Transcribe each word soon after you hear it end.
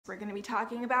We're going to be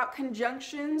talking about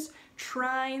conjunctions,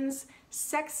 trines,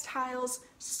 sextiles,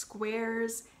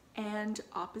 squares, and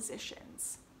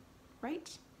oppositions.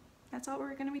 Right? That's all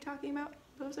we're going to be talking about?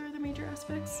 Those are the major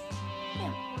aspects?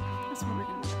 Yeah, that's what we're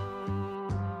going to do.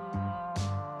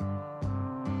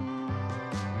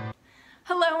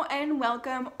 Hello and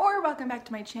welcome, or welcome back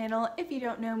to my channel. If you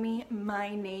don't know me,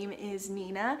 my name is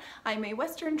Nina. I'm a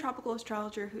Western tropical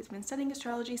astrologer who's been studying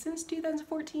astrology since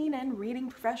 2014 and reading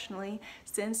professionally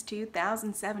since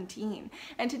 2017.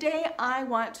 And today I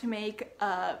want to make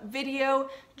a video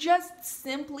just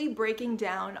simply breaking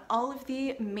down all of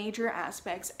the major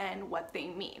aspects and what they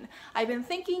mean. I've been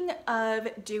thinking of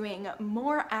doing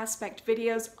more aspect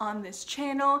videos on this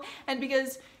channel, and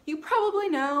because you probably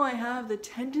know I have the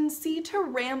tendency to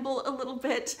ramble a little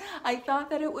bit, I thought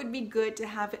that it would be good to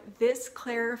have this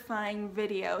clarifying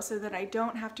video so that I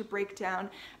don't have to break down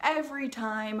every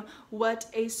time what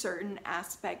a certain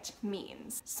aspect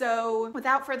means. So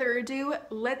without further ado,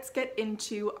 let's get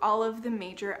into all of the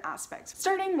major aspects.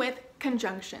 Starting with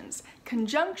conjunctions.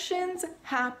 Conjunctions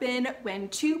happen when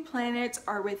two planets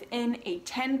are within a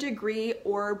 10-degree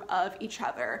orb of each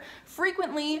other.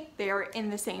 Frequently, they are in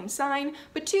the same sign,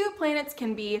 but two planets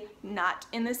can be not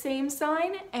in the same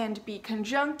sign and be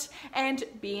conjunct, and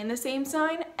be in the same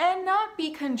sign and not be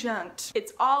conjunct.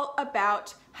 It's all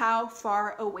about how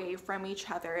far away from each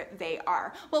other they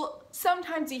are. Well,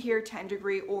 sometimes you hear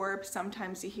 10-degree orb,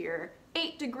 sometimes you hear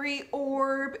 8-degree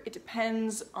orb. It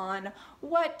depends on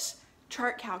what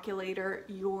chart calculator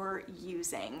you're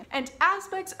using. And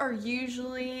aspects are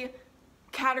usually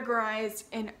categorized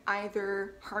in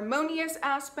either harmonious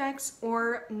aspects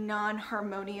or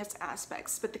non-harmonious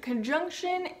aspects, but the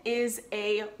conjunction is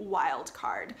a wild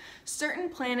card. Certain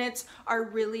planets are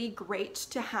really great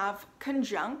to have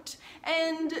conjunct,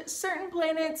 and certain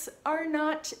planets are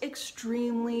not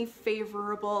extremely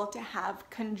favorable to have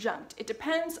conjunct. It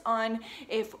depends on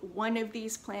if one of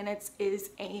these planets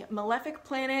is a malefic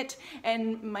planet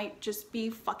and might just be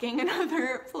fucking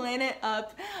another planet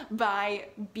up by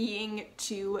being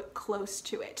too close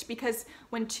to it. Because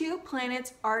when two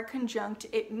planets are conjunct,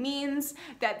 it means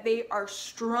that they are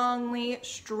strongly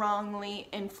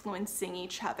influencing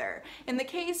each other. In the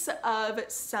case of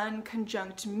Sun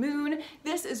conjunct Moon,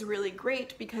 this is really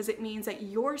great because it means that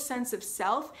your sense of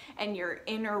self and your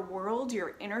inner world,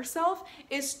 your inner self,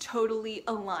 is totally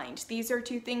aligned. These are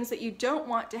two things that you don't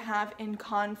want to have in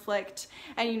conflict.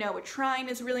 And you know, a trine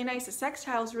is really nice, a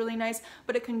sextile is really nice,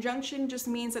 but a conjunction just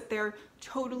means that they're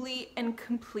totally and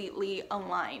completely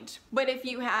aligned. But if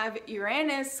you have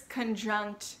Uranus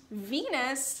conjunct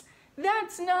Venus,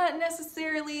 that's not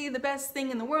necessarily the best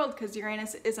thing in the world, because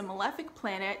Uranus is a malefic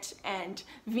planet and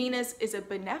Venus is a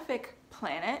benefic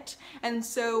planet, and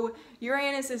so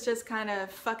Uranus is just kind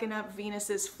of fucking up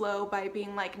Venus's flow by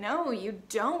being like, no, you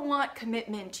don't want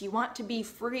commitment, you want to be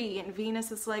free. And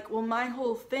Venus is like, well, my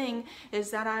whole thing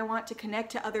is that I want to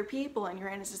connect to other people. And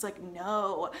Uranus is like,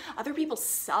 no, other people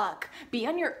suck, be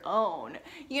on your own,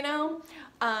 you know?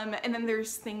 And then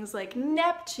there's things like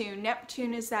Neptune.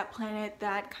 Neptune is that planet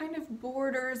that kind of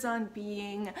borders on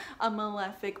being a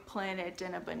malefic planet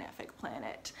and a benefic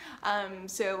planet.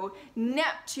 So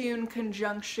Neptune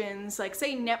conjunctions, like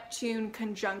say Neptune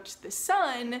conjunct the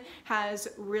Sun, has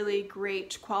really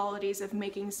great qualities of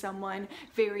making someone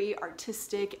very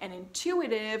artistic and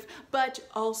intuitive, but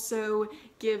also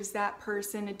gives that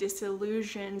person a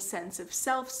disillusioned sense of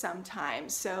self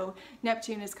sometimes. So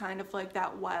Neptune is kind of like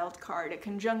that wild card. A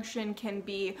conjunction can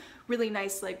be really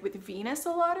nice, like with Venus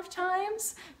a lot of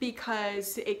times,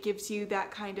 because it gives you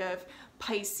that kind of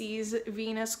Pisces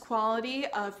Venus quality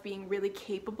of being really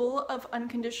capable of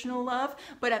unconditional love,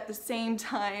 but at the same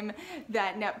time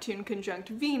that Neptune conjunct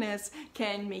Venus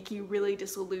can make you really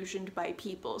disillusioned by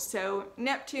people. So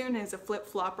Neptune is a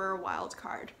flip-flopper wild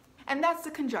card. And that's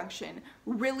the conjunction,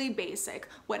 really basic.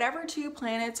 Whatever two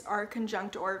planets are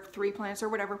conjunct, or three planets, or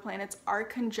whatever planets are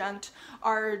conjunct,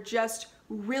 are just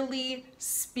really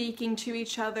speaking to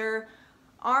each other,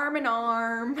 arm in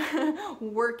arm,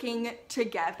 working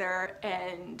together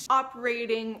and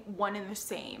operating one and the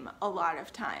same a lot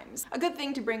of times. A good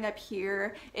thing to bring up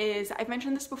here is, I've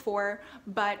mentioned this before,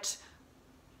 but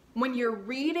when you're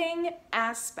reading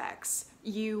aspects,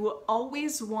 you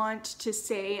always want to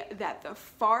say that the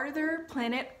farther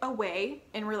planet away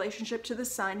in relationship to the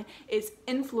Sun is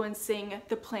influencing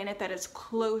the planet that is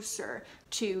closer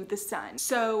to the Sun.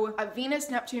 So a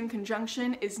Venus-Neptune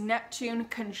conjunction is Neptune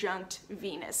conjunct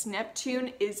Venus.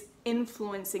 Neptune is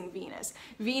influencing Venus.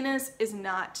 Venus is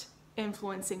not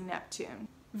influencing Neptune.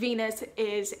 Venus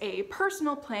is a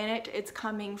personal planet. It's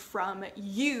coming from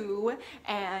you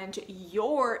and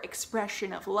your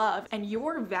expression of love and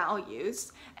your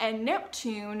values. And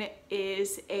Neptune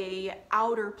is a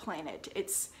outer planet.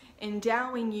 It's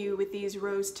endowing you with these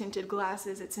rose-tinted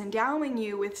glasses. It's endowing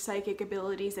you with psychic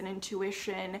abilities and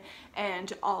intuition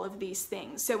and all of these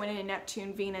things. So in a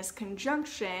Neptune-Venus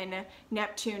conjunction,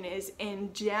 Neptune is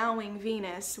endowing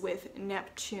Venus with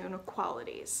Neptune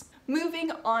qualities.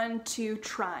 Moving on to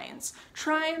trines.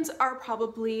 Trines are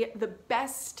probably the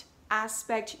best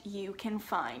aspect you can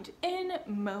find in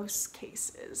most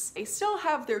cases. They still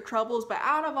have their troubles, but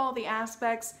out of all the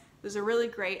aspects, there's a really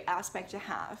great aspect to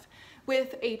have.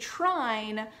 With a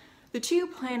trine, the two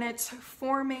planets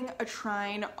forming a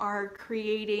trine are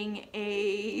creating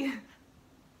a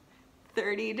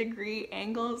 30-degree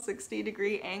angle,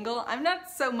 60-degree angle. I'm not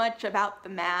so much about the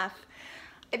math.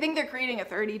 I think they're creating a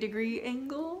 30-degree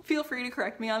angle. Feel free to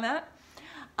correct me on that.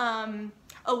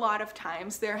 A lot of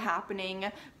times they're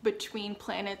happening between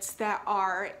planets that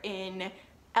are in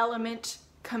element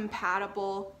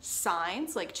compatible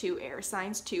signs, like 2 air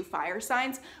signs, 2 fire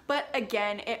signs, but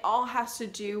again, it all has to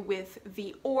do with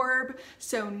the orb,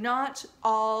 so not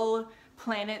all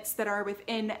planets that are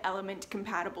within element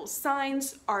compatible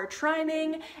signs are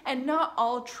trining, and not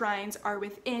all trines are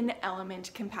within element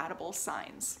compatible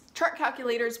signs. Chart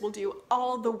calculators will do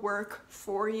all the work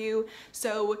for you,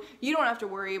 so you don't have to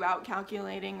worry about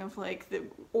calculating of like the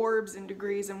orbs and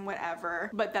degrees and whatever,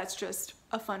 but that's just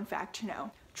a fun fact to know.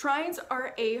 Trines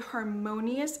are a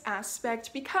harmonious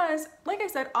aspect because, like I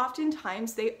said,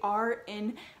 oftentimes they are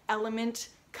in element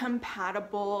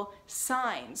compatible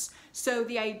signs. So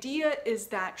the idea is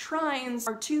that trines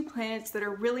are 2 planets that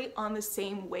are really on the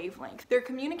same wavelength. They're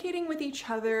communicating with each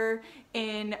other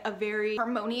in a very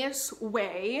harmonious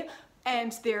way,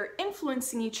 and they're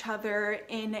influencing each other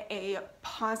in a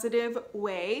positive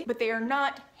way, but they are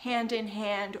not hand in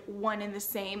hand, one and the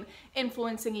same,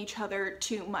 influencing each other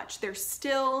too much. They're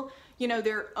still, you know,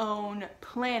 their own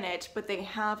planet, but they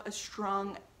have a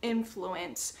strong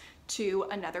influence to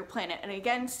another planet. And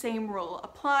again, same rule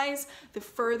applies. The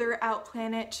further out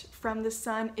planet from the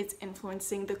sun is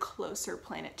influencing the closer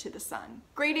planet to the sun.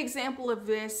 Great example of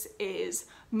this is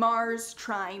Mars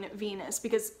trine Venus,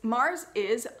 because Mars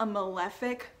is a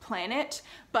malefic planet,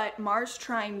 but Mars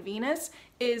trine Venus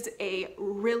is a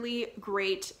really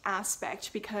great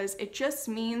aspect because it just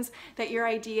means that your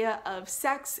idea of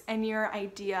sex and your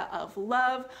idea of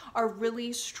love are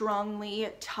really strongly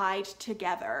tied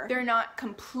together. They're not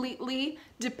completely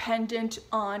dependent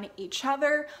on each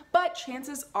other, but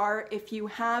chances are if you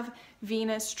have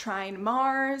Venus trine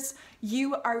Mars,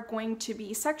 you are going to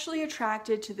be sexually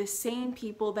attracted to the same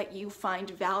people that you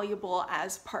find valuable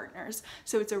as partners.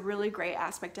 So it's a really great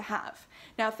aspect to have.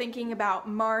 Now, thinking about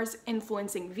Mars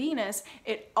influencing Venus,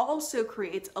 it also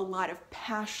creates a lot of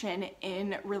passion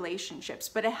in relationships,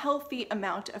 but a healthy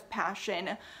amount of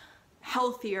passion,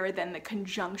 healthier than the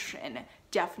conjunction,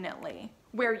 definitely,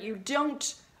 where you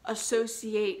don't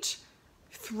associate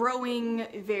throwing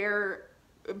their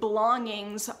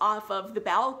belongings off of the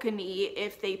balcony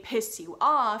if they piss you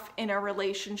off in a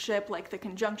relationship like the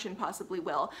conjunction possibly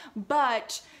will,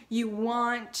 but you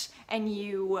want and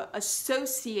you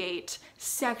associate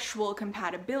sexual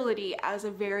compatibility as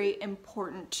a very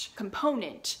important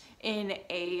component in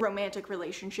a romantic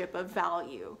relationship of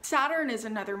value. Saturn is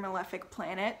another malefic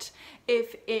planet.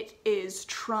 If it is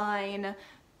trine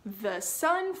the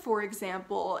sun, for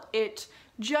example, it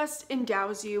just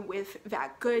endows you with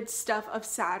that good stuff of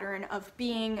Saturn, of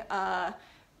being a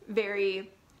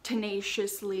very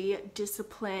tenaciously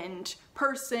disciplined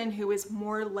person who is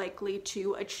more likely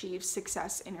to achieve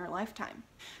success in your lifetime.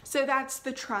 So that's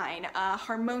the trine, a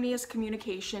harmonious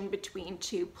communication between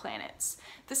 2 planets.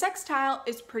 The sextile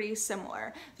is pretty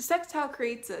similar. The sextile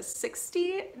creates a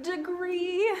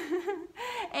 60-degree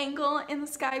angle in the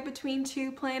sky between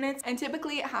 2 planets, and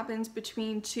typically it happens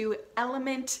between 2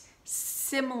 element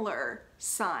similar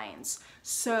signs.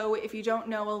 So if you don't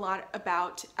know a lot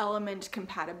about element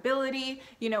compatibility,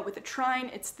 you know, with a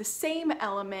trine, it's the same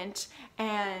element,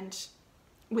 and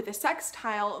with a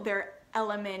sextile, they're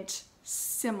element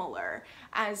similar,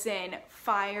 as in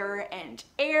fire and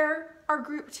air are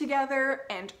grouped together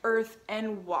and earth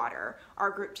and water are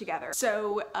grouped together.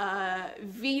 So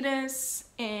Venus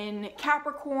in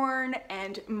Capricorn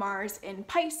and Mars in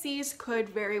Pisces could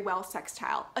very well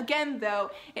sextile. Again though,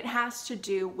 it has to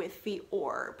do with the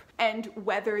orb and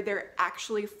whether they're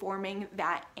actually forming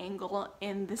that angle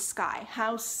in the sky.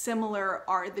 How similar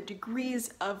are the degrees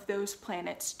of those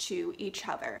planets to each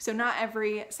other? So not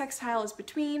every sextile is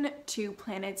between 2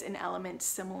 planets in elements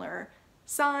similar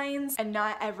signs, and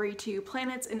not every two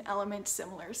planets in element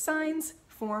similar signs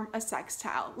form a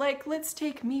sextile. Like, let's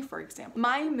take me for example.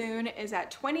 My moon is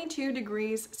at 22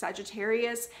 degrees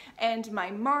Sagittarius and my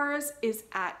Mars is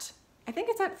at, I think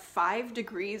it's at 5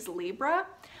 degrees Libra.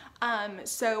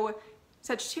 So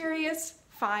Sagittarius,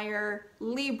 fire,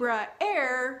 Libra,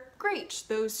 air, great.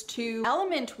 Those two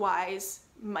element-wise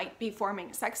might be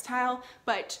forming a sextile,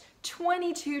 but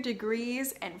 22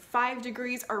 degrees and 5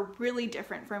 degrees are really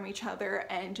different from each other,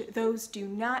 and those do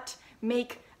not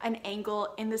make an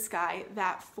angle in the sky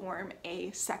that form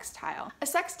a sextile. A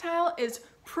sextile is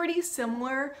pretty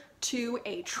similar to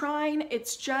a trine,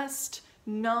 it's just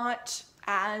not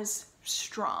as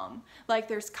strong. Like,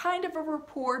 there's kind of a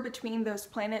rapport between those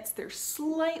planets, they're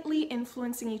slightly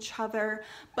influencing each other,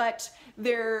 but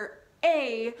they're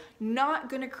not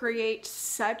gonna create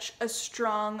such a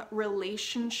strong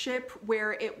relationship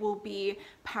where it will be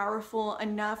powerful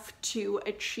enough to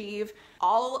achieve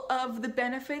all of the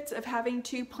benefits of having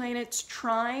two planets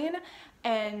trine.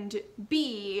 And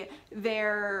B,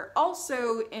 they're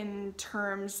also, in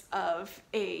terms of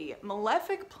a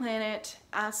malefic planet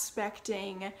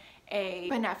aspecting a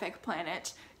benefic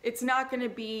planet, it's not going to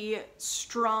be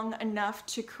strong enough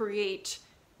to create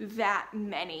that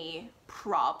many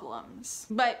problems.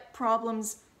 But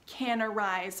problems can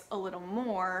arise a little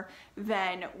more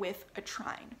than with a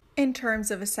trine, in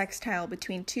terms of a sextile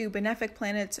between two benefic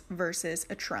planets versus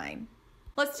a trine.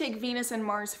 Let's take Venus and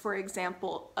Mars for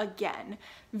example again.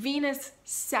 Venus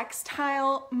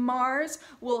sextile Mars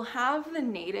will have the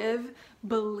native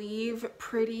believe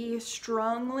pretty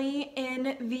strongly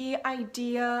in the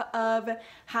idea of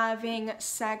having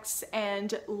sex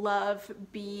and love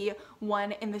be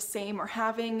one and the same, or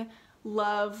having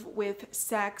love with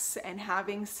sex and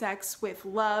having sex with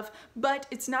love, but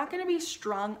it's not going to be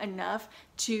strong enough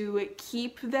to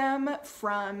keep them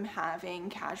from having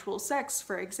casual sex,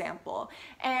 for example.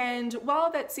 And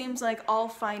while that seems like all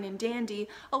fine and dandy,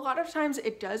 a lot of times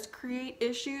it does create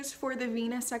issues for the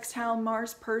Venus sextile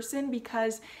Mars person,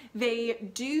 because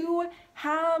they do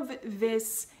have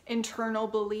this internal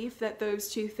belief that those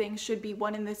two things should be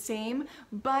one and the same,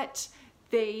 but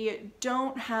they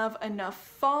don't have enough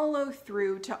follow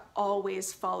through to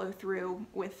always follow through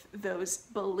with those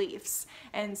beliefs.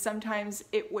 And sometimes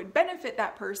it would benefit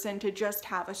that person to just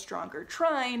have a stronger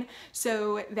trine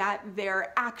so that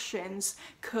their actions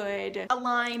could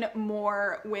align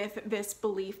more with this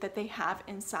belief that they have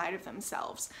inside of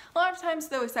themselves. A lot of times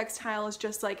though, a sextile is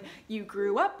just like, you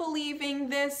grew up believing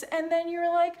this and then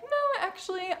you're like, no,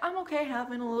 actually, I'm okay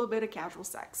having a little bit of casual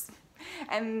sex.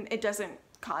 And it doesn't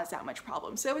cause that much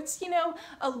problem. So it's, you know,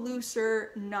 a looser,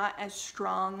 not as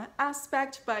strong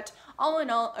aspect, but all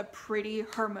in all, a pretty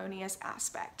harmonious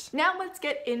aspect. Now let's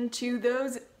get into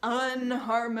those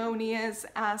unharmonious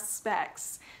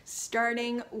aspects,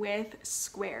 starting with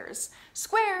squares.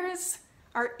 Squares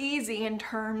are easy in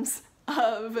terms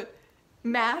of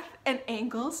math and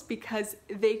angles because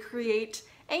they create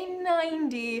a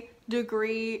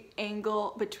 90-degree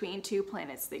angle between two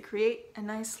planets. They create a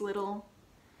nice little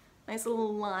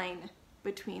line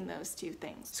between those two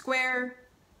things. Square,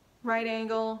 right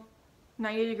angle,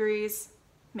 90 degrees,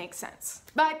 makes sense.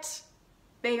 But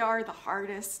they are the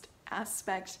hardest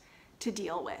aspect to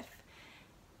deal with.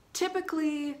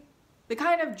 Typically, the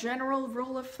kind of general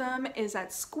rule of thumb is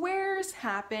that squares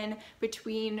happen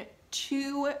between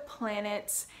two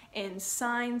planets in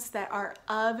signs that are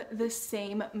of the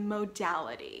same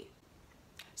modality.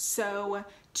 So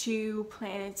two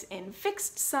planets in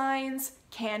fixed signs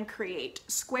can create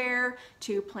square,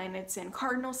 two planets in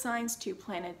cardinal signs, two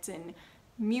planets in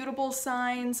mutable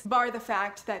signs, bar the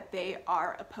fact that they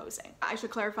are opposing. I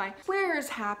should clarify, squares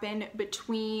happen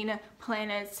between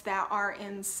planets that are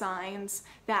in signs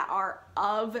that are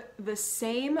of the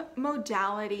same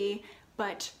modality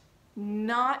but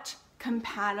not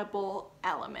compatible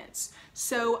elements.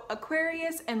 So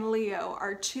Aquarius and Leo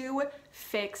are two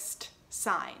fixed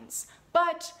signs,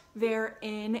 but they're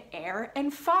in air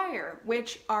and fire,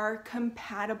 which are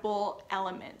compatible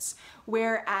elements,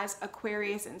 whereas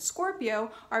Aquarius and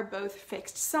Scorpio are both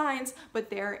fixed signs, but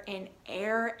they're in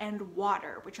air and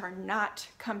water, which are not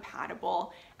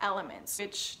compatible elements,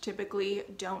 which typically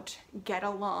don't get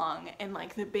along in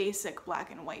like the basic black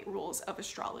and white rules of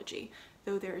astrology,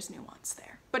 though there's nuance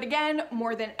there. But again,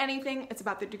 more than anything, it's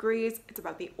about the degrees, it's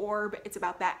about the orb, it's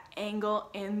about that angle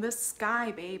in the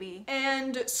sky, baby.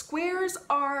 And squares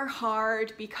are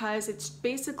hard because it's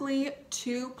basically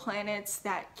two planets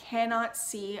that cannot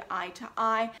see eye to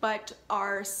eye, but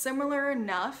are similar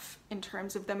enough in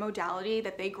terms of the modality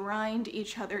that they grind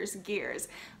each other's gears.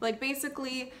 Like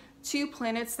basically, two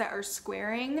planets that are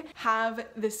squaring have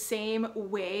the same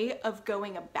way of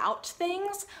going about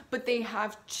things, but they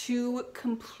have two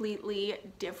completely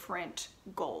different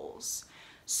goals.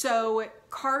 So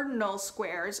cardinal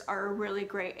squares are a really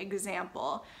great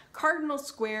example. Cardinal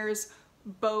squares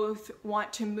both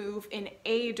want to move in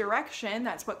a direction,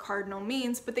 that's what cardinal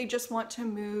means, but they just want to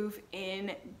move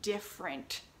in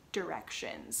different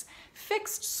directions.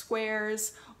 Fixed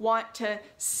squares want to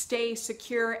stay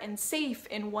secure and safe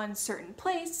in one certain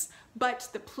place, but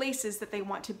the places that they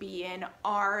want to be in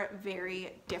are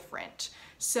very different.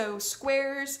 So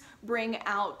squares bring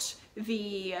out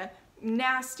the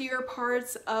nastier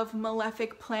parts of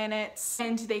malefic planets,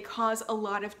 and they cause a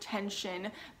lot of tension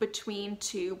between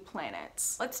two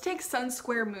planets. Let's take Sun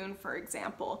square Moon for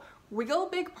example. Real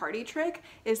big party trick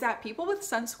is that people with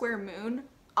Sun square Moon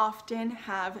often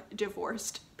have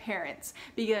divorced parents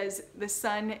because the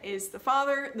sun is the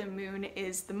father, the moon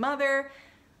is the mother.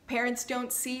 Parents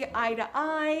don't see eye to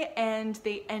eye and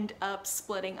they end up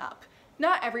splitting up.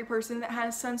 Not every person that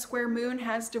has Sun square Moon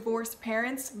has divorced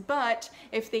parents, but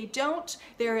if they don't,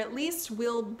 there at least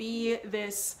will be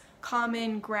this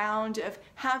common ground of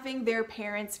having their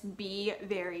parents be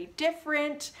very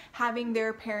different, having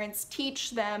their parents teach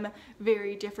them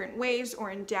very different ways or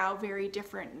endow very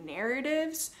different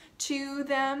narratives to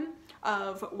them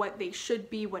of what they should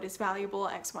be, what is valuable,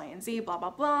 X, Y, and Z, blah,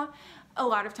 blah, blah. A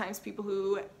lot of times people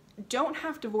who don't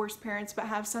have divorced parents but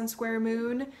have Sun square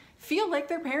Moon feel like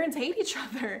their parents hate each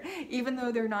other even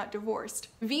though they're not divorced.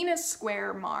 Venus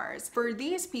square Mars. For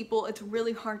these people, it's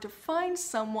really hard to find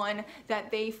someone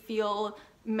that they feel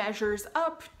measures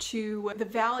up to the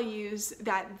values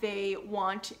that they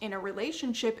want in a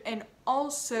relationship and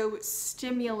also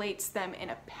stimulates them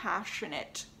in a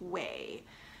passionate way.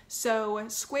 So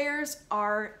squares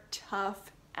are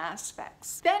tough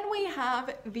aspects. Then we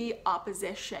have the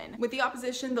opposition. With the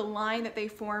opposition, the line that they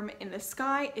form in the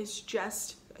sky is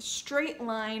just a straight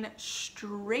line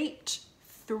straight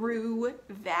through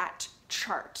that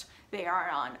chart. They are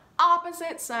on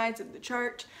opposite sides of the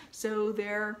chart, so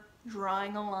they're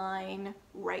drawing a line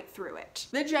right through it.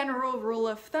 The general rule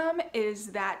of thumb is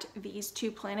that these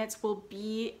two planets will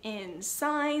be in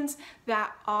signs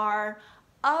that are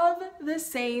of the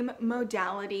same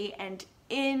modality and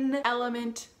in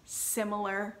element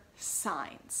similar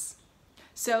signs.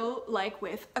 So like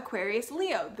with Aquarius,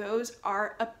 Leo, those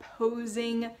are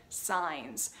opposing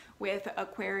signs, with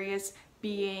Aquarius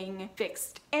being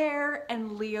fixed air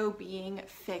and Leo being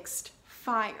fixed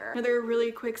fire. Another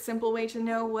really quick, simple way to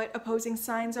know what opposing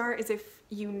signs are is if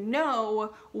you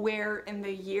know where in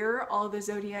the year all the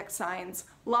zodiac signs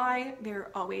lie,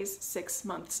 they're always 6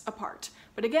 months apart.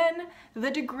 But again, the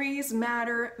degrees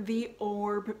matter, the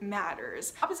orb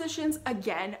matters. Oppositions,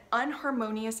 again,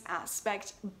 unharmonious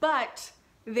aspect, but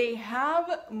they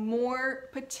have more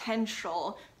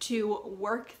potential to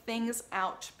work things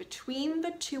out between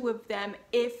the two of them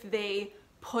if they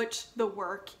put the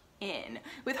work in.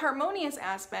 With harmonious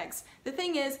aspects, the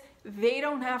thing is, they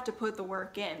don't have to put the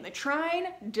work in. The trine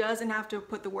doesn't have to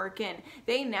put the work in.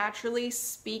 They naturally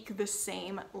speak the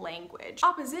same language.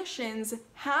 Oppositions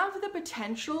have the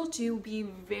potential to be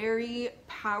very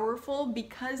powerful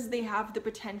because they have the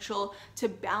potential to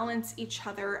balance each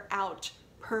other out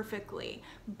perfectly,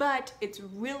 but it's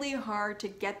really hard to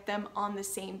get them on the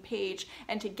same page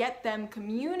and to get them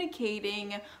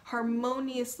communicating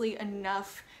harmoniously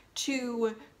enough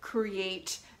to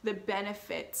create the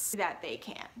benefits that they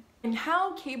can. And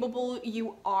how capable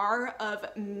you are of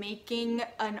making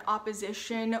an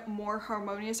opposition more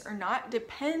harmonious or not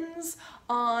depends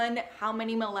on how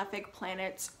many malefic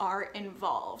planets are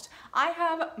involved. I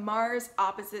have Mars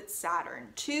opposite Saturn,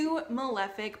 2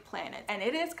 malefic planets, and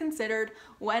it is considered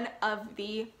one of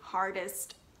the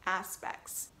hardest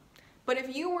aspects. But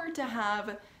if you were to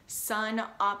have Sun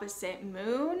opposite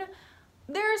Moon,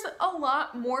 there's a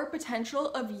lot more potential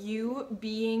of you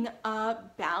being a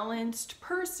balanced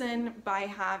person by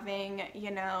having,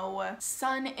 you know,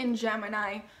 Sun in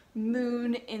Gemini,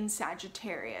 Moon in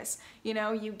Sagittarius. You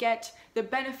know, you get the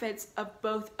benefits of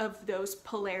both of those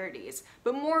polarities,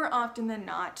 but more often than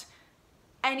not,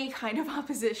 any kind of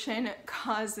opposition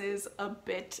causes a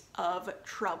bit of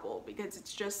trouble because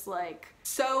it's just like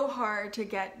so hard to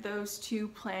get those two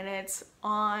planets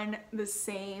on the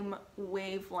same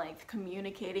wavelength,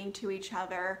 communicating to each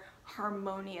other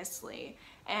harmoniously.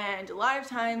 And a lot of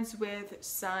times with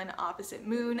Sun opposite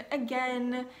Moon,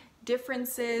 again,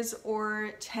 differences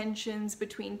or tensions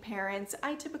between parents,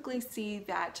 I typically see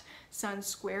that Sun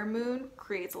square Moon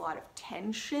creates a lot of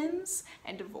tensions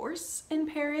and divorce in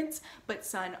parents, but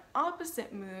Sun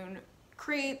opposite Moon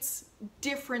creates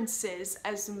differences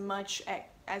as much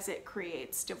as it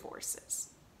creates divorces.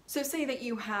 So say that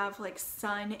you have like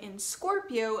Sun in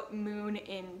Scorpio, Moon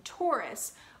in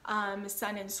Taurus.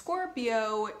 Sun in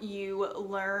Scorpio, you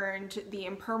learned the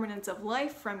impermanence of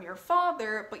life from your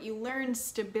father, but you learned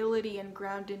stability and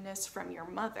groundedness from your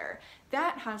mother.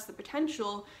 That has the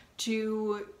potential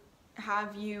to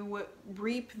have you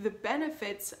reap the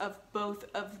benefits of both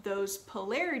of those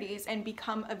polarities and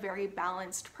become a very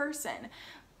balanced person.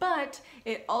 But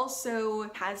it also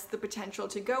has the potential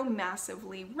to go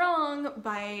massively wrong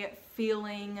by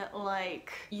feeling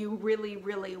like you really,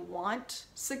 really want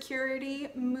security,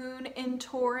 Moon in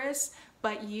Taurus,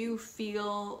 but you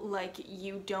feel like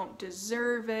you don't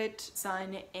deserve it,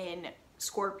 Sun in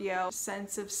Scorpio,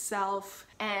 sense of self,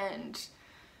 and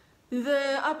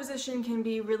the opposition can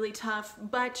be really tough,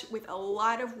 but with a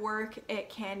lot of work, it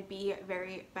can be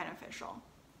very beneficial.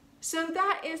 So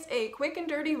that is a quick and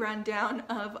dirty rundown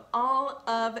of all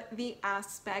of the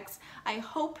aspects. I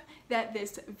hope that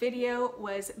this video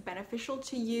was beneficial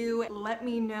to you. Let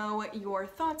me know your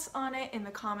thoughts on it in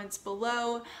the comments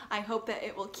below. I hope that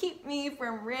it will keep me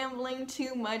from rambling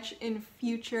too much in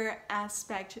future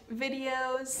aspect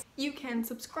videos. You can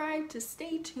subscribe to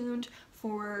stay tuned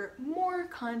for more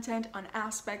content on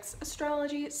aspects,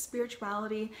 astrology,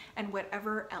 spirituality, and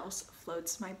whatever else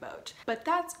floats my boat. But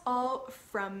that's all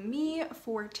from me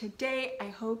for today. I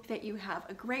hope that you have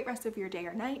a great rest of your day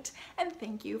or night, and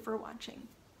thank you for watching.